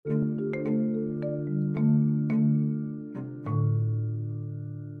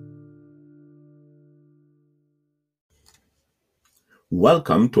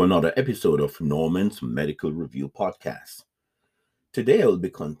Welcome to another episode of Norman's Medical Review Podcast. Today I'll be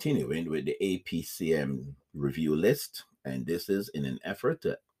continuing with the Apcm review list, and this is in an effort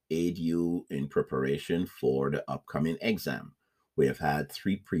to aid you in preparation for the upcoming exam. We have had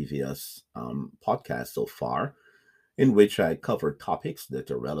three previous podcasts so far in which I covered topics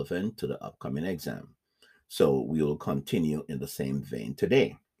that are relevant to the upcoming exam. So we will continue in the same vein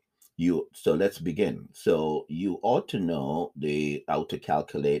today. Let's begin. So you ought to know the how to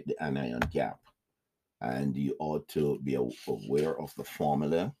calculate the anion gap, and you ought to be aware of the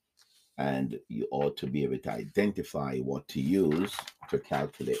formula, and you ought to be able to identify what to use to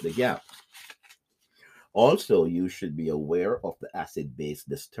calculate the gap. Also, you should be aware of the acid-base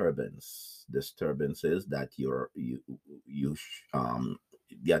disturbances that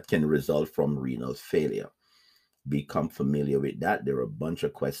that can result from renal failure. Become familiar with that. There are a bunch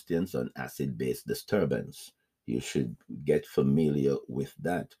of questions on acid-base disturbance. You should get familiar with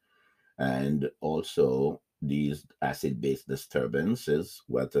that. And also, these acid-base disturbances,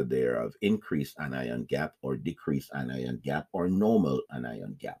 whether they're of increased anion gap or decreased anion gap or normal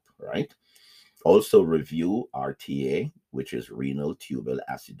anion gap, right? Also, review RTA, which is renal tubule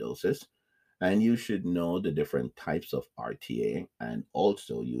acidosis. And you should know the different types of RTA, and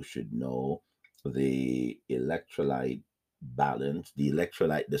also you should know the electrolyte balance, the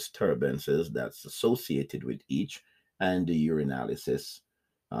electrolyte disturbances that's associated with each, and the urinalysis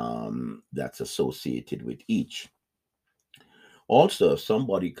that's associated with each. Also, if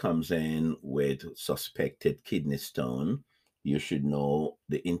somebody comes in with suspected kidney stone, you should know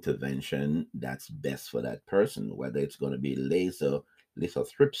the intervention that's best for that person, whether it's going to be laser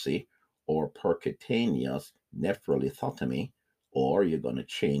lithotripsy or percutaneous nephrolithotomy, or you're going to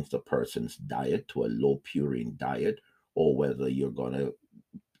change the person's diet to a low purine diet, or whether you're going to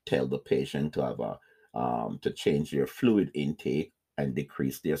tell the patient to have to change their fluid intake and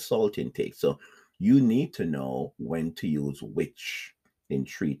decrease their salt intake. So you need to know when to use which in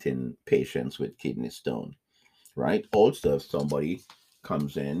treating patients with kidney stone, right? Also, if somebody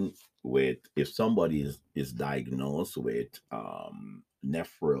comes in with, if somebody is diagnosed with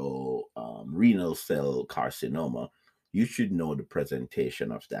renal cell carcinoma, you should know the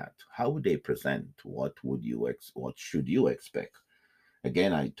presentation of that. How would they present? What should you expect?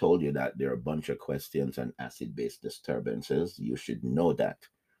 Again, I told you that there are a bunch of questions on acid-base disturbances. You should know that.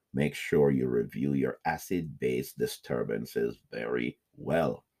 Make sure you review your acid-base disturbances very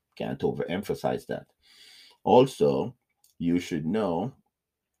well. Can't overemphasize that. Also, you should know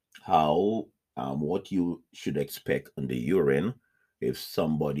how what you should expect on the urine. If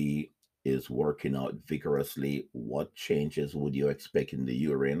somebody is working out vigorously, what changes would you expect in the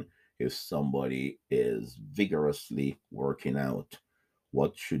urine? If somebody is vigorously working out,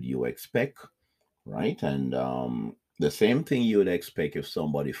 what should you expect, right? And the same thing you would expect if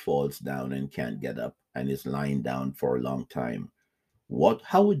somebody falls down and can't get up and is lying down for a long time.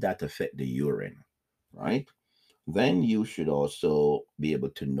 How would that affect the urine, right? Then you should also be able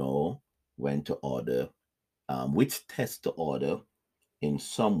to know when to order, which test to order in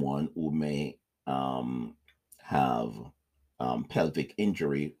someone who may have pelvic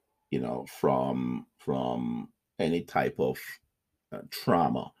injury, from any type of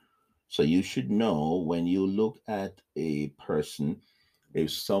trauma. So you should know when you look at a person, if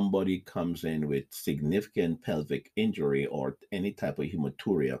somebody comes in with significant pelvic injury or any type of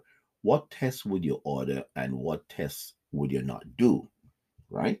hematuria, what tests would you order and what tests would you not do,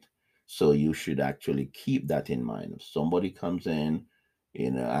 right? So you should actually keep that in mind. If somebody comes in,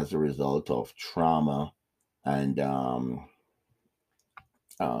 as a result of trauma and um,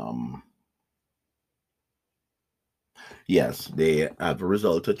 yes, they have a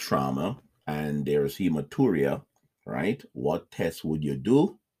result of trauma and there's hematuria, right? What tests would you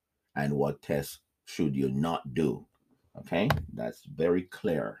do and what tests should you not do? Okay, that's very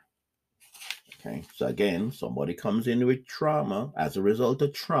clear. Okay, so again, somebody comes in with trauma as a result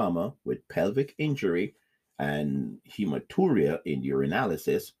of trauma with pelvic injury and hematuria in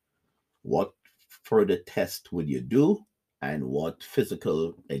urinalysis. What further test would you do and what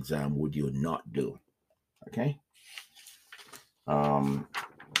physical exam would you not do? Okay. Um,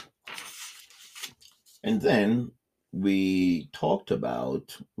 and then we talked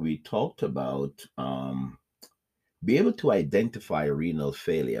about be able to identify renal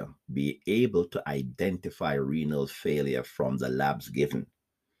failure, be able to identify renal failure from the labs given.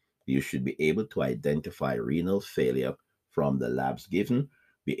 You should be able to identify renal failure from the labs given,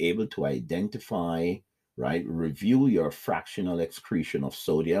 be able to identify, right? Review your fractional excretion of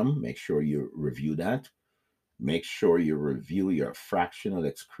sodium. Make sure you review that. Make sure you review your fractional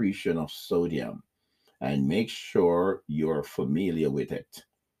excretion of sodium. and make sure you're familiar with it.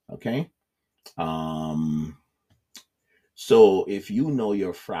 Okay. So if you know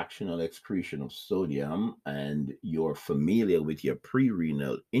your fractional excretion of sodium and you're familiar with your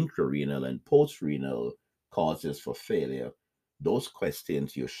pre-renal, intrarenal, and post-renal causes for failure, those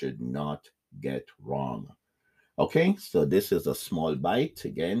questions you should not get wrong. Okay, so this is a small bite.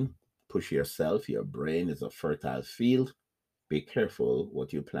 Again, push yourself. Your brain is a fertile field. Be careful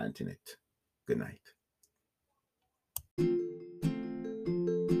what you plant in it. Good night.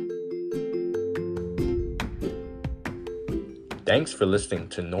 Thanks for listening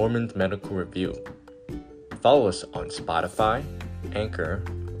to Norman's Medical Review. Follow us on Spotify, Anchor,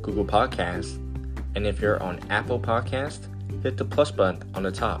 Google Podcasts, and if you're on Apple Podcasts, hit the plus button on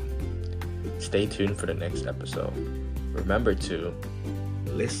the top. Stay tuned for the next episode. Remember to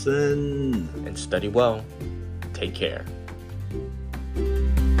listen and study well. Take care.